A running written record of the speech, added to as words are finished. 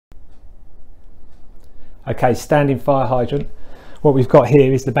Okay, standing fire hydrant. What we've got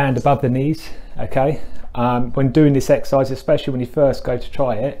here is the band above the knees. Okay, when doing this exercise, especially when you first go to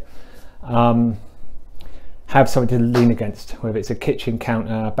try it, have something to lean against, whether it's a kitchen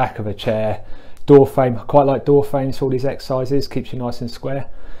counter, back of a chair, door frame. I quite like door frames for all these exercises, keeps you nice and square.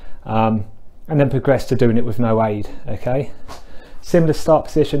 And then progress to doing it with no aid. Okay, similar start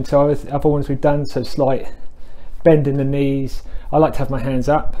position to other ones we've done, so slight bend in the knees. I like to have my hands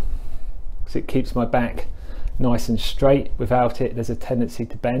up because it keeps my back nice and straight. Without it, there's a tendency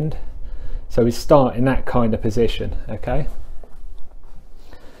to bend. So we start in that kind of position. Okay,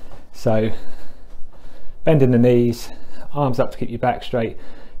 so bend in the knees, arms up to keep your back straight.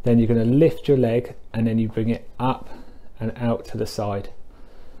 Then you're going to lift your leg and then you bring it up and out to the side,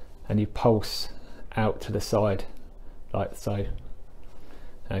 and you pulse out to the side like so.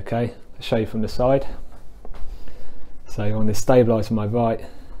 Okay, I'll show you from the side. So I want to stabilise my right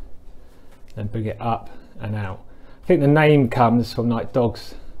and bring it up and out. I think the name comes from like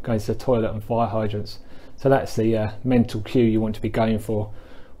dogs going to the toilet and fire hydrants. So that's the mental cue you want to be going for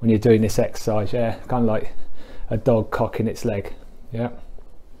when you're doing this exercise. Yeah, kind of like a dog cocking its leg. Yeah,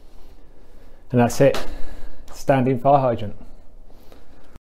 and that's it. Standing fire hydrant.